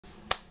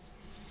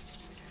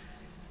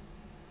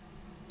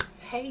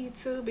Hey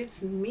YouTube,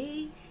 it's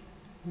me,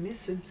 Miss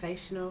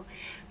Sensational,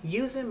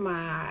 using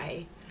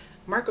my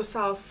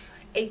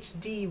Microsoft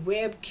HD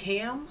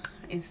webcam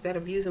instead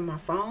of using my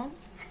phone.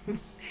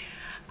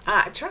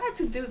 I tried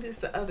to do this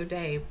the other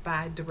day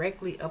by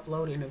directly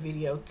uploading a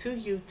video to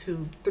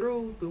YouTube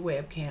through the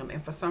webcam,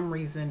 and for some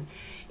reason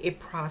it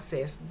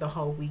processed the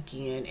whole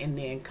weekend, and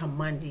then come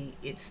Monday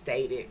it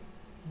stated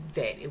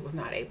that it was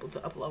not able to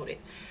upload it.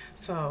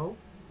 So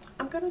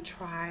I'm gonna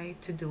try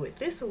to do it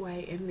this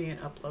way and then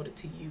upload it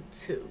to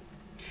YouTube.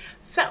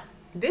 So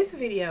this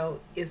video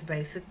is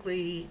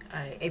basically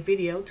a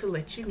video to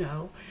let you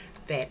know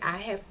that I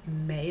have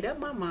made up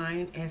my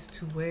mind as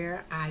to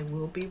where I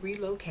will be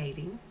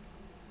relocating.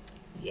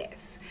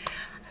 Yes.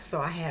 So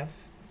I have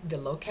the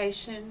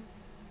location.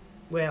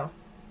 Well,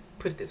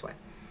 put it this way.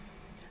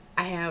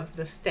 I have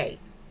the state.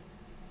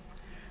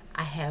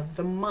 I have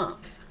the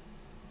month.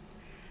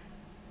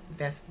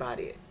 That's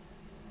about it.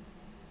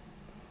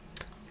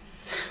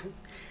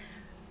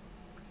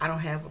 I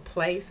don't have a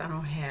place. I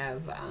don't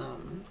have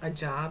a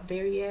job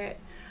there yet.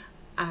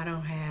 I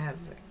don't have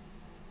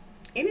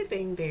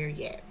anything there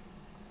yet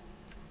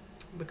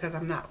because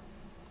I'm not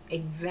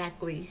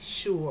exactly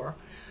sure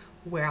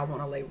where I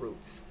want to lay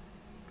roots.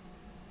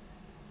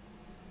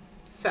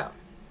 So,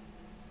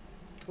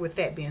 with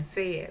that being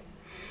said,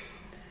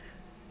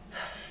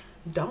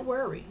 don't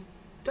worry.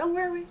 Don't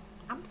worry.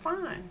 I'm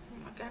fine.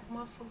 I got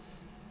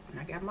muscles and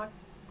I got my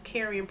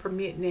carrying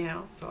permit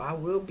now, so I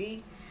will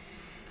be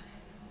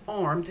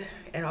armed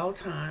at all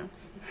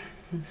times.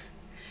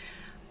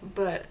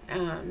 But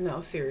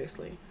no,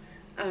 seriously,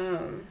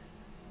 I'm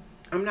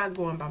not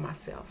going by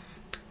myself.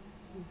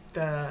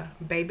 The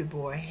baby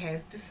boy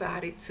has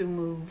decided to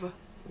move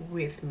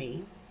with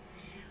me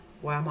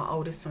while my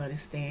oldest son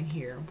is staying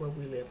here where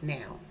we live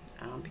now,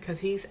 because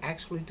he's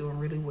actually doing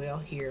really well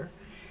here,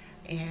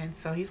 and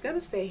so he's going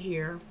to stay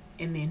here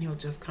and then he'll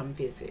just come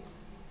visit.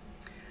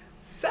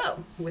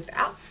 So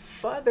without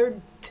further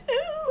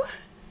ado,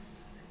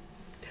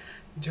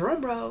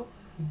 drum roll.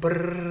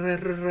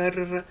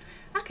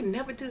 I can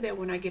never do that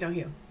when I get on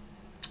here.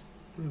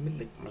 Let me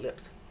lick my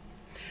lips.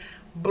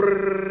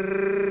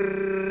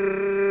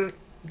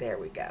 There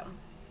we go.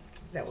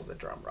 That was a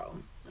drum roll.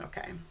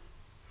 Okay.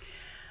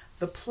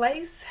 The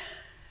place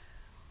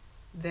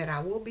that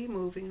I will be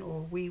moving,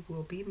 or we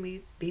will be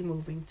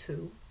moving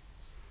to.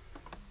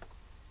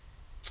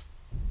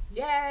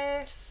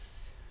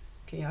 Yes.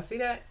 Can y'all see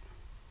that?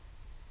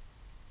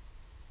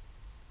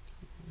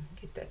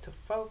 Get that to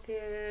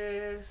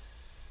focus.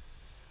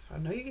 I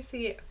know you can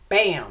see it.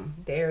 Bam!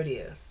 There it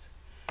is.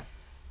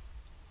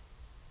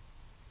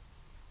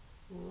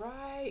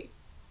 Right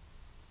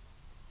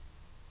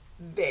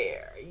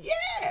there.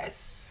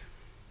 Yes.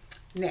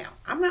 Now,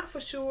 I'm not for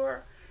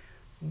sure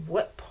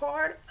what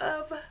part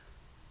of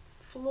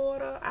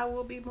Florida I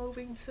will be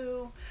moving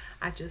to.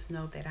 I just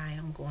know that I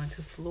am going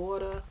to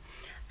Florida.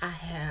 I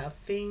have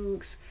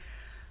things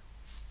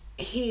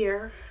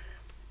here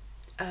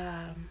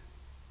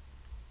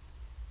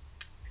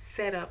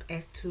set up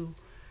as to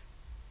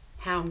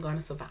how I'm going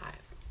to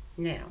survive.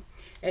 Now,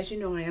 as you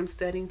know, I am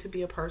studying to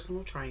be a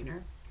personal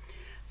trainer,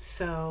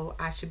 so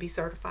I should be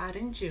certified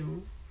in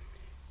June,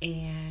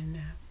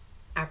 and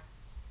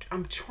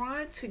I'm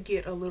trying to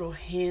get a little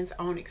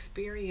hands-on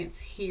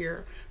experience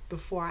here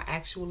before I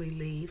actually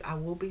leave. I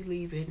will be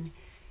leaving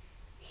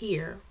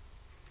here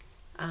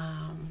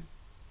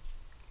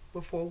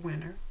before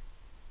winter,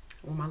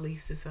 when my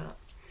lease is up.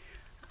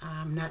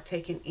 I'm not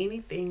taking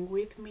anything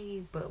with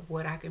me but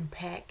what I can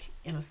pack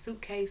in a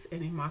suitcase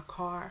and in my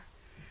car.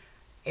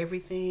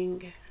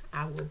 Everything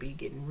I will be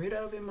getting rid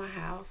of in my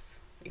house,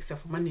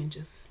 except for my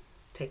ninjas.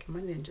 Taking my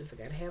ninjas. I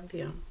gotta have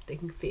them. They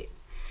can fit.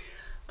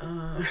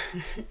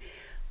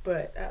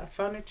 But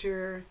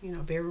furniture,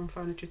 bedroom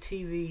furniture,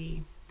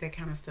 TV, that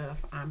kind of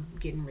stuff, I'm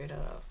getting rid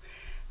of.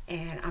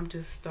 And I'm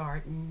just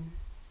starting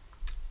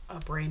a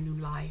brand new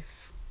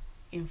life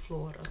in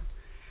Florida.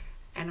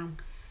 And I'm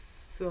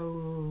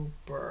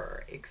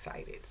super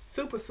excited.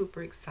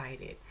 Super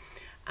excited.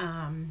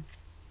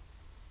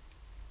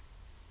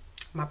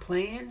 My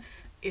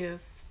plans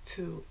is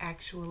to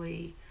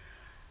actually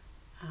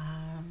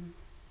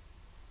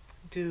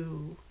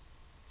do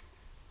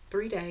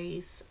 3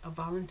 days of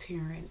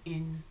volunteering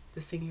in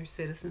the senior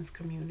citizens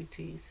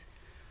communities,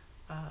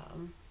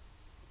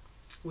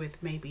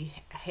 with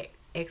maybe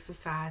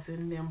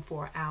exercising them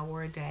for an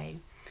hour a day,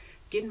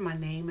 getting my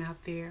name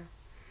out there,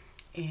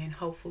 and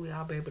hopefully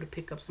I'll be able to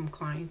pick up some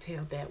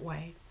clientele that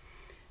way.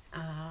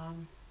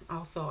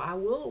 Also, I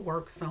will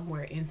work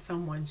somewhere in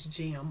someone's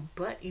gym,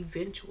 but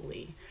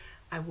eventually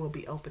I will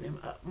be opening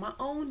up my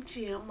own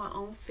gym, my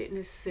own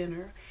fitness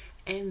center,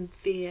 and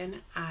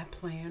then I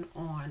plan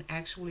on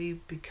actually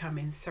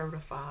becoming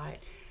certified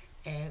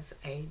as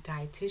a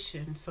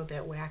dietitian, so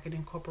that way I can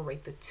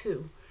incorporate the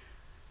two.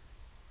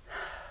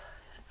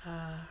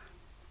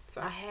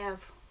 So I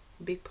have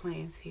big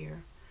plans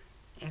here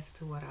as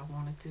to what I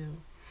want to do.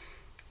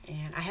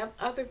 And I have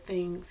other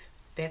things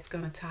that's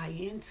going to tie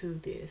into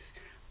this,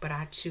 but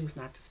I choose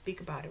not to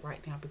speak about it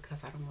right now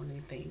because I don't want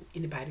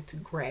anybody to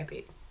grab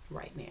it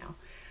right now.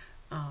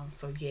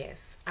 So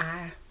yes,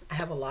 I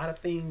have a lot of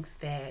things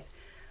that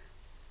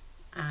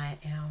I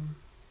am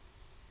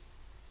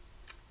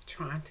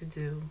trying to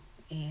do,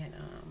 and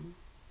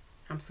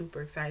I'm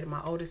super excited.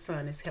 My oldest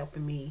son is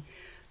helping me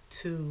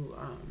to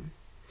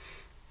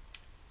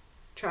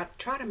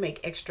try to make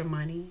extra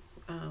money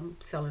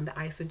selling the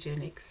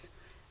isogenics.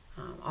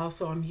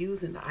 Also, I'm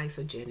using the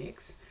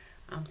isogenics,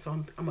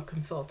 so I'm a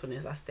consultant,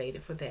 as I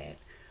stated, for that.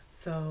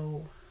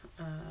 So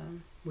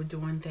we're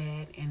doing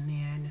that, and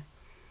then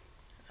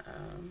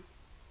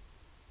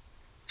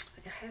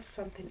I have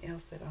something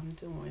else that I'm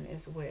doing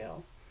as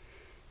well.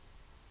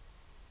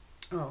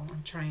 Oh,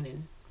 I'm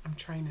training. I'm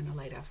training a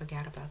lady. I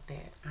forgot about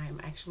that. I am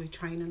actually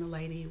training a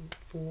lady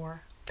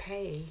for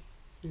pay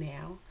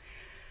now.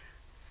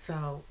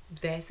 So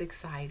that's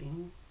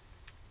exciting.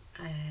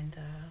 And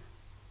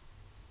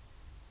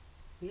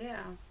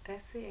yeah,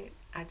 that's it.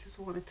 I just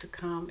wanted to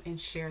come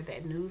and share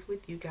that news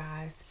with you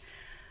guys,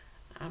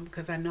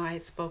 because I know I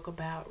had spoke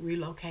about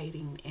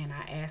relocating, and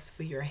I asked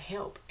for your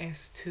help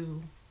as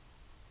to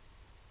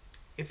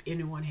if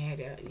anyone had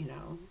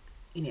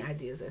any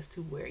ideas as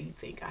to where you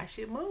think I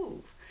should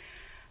move.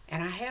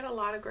 And I had a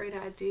lot of great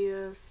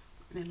ideas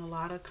and a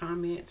lot of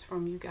comments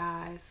from you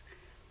guys,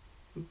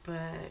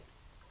 but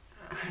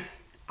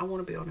I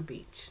want to be on the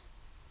beach.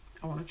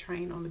 I want to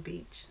train on the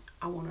beach.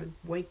 I want to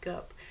wake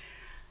up,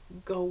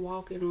 go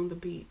walking on the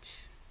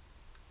beach.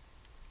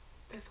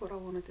 That's what I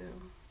want to do.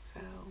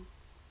 So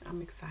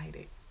I'm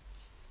excited.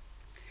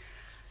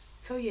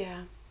 So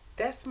yeah,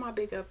 that's my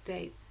big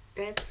update.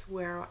 That's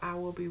where I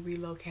will be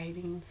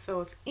relocating.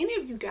 So if any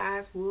of you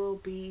guys will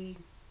be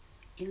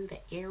in the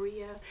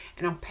area,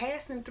 and I'm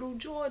passing through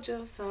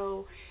Georgia,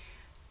 so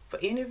for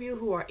any of you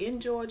who are in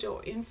Georgia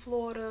or in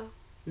Florida,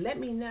 let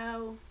me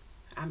know.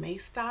 I may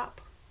stop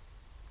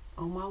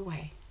on my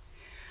way.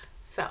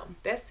 So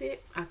that's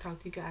it. I'll talk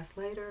to you guys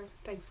later.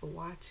 Thanks for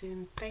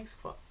watching. Thanks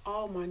for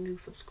all my new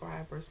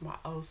subscribers, my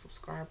old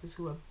subscribers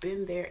who have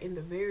been there in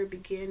the very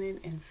beginning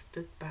and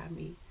stuck by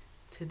me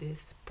to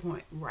this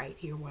point right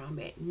here where I'm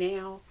at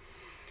now.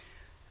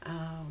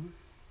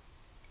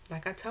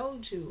 Like I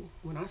told you,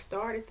 when I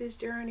started this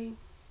journey,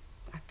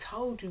 I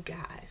told you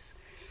guys,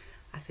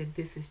 I said,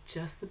 this is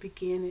just the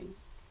beginning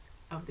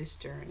of this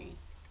journey.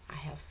 I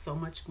have so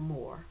much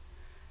more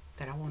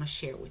that I want to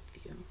share with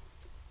you.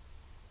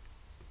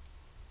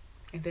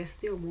 And there's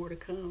still more to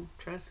come,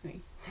 trust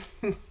me.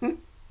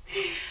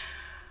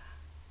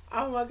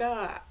 Oh my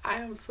God, I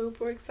am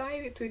super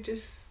excited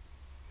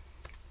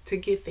to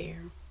get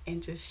there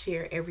and just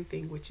share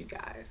everything with you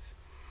guys.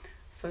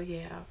 So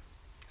yeah,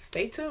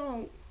 stay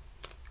tuned,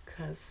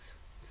 because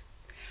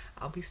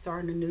I'll be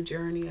starting a new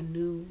journey, a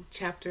new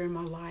chapter in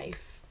my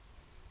life.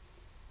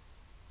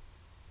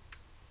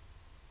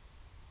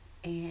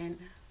 And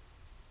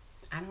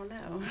I don't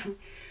know,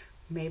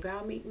 maybe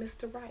I'll meet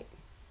Mr. Right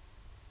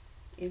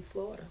in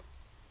Florida.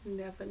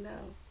 Never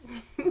know.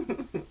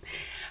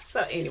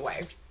 So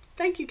anyway,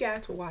 thank you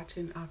guys for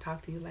watching. I'll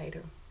talk to you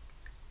later.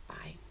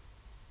 Bye.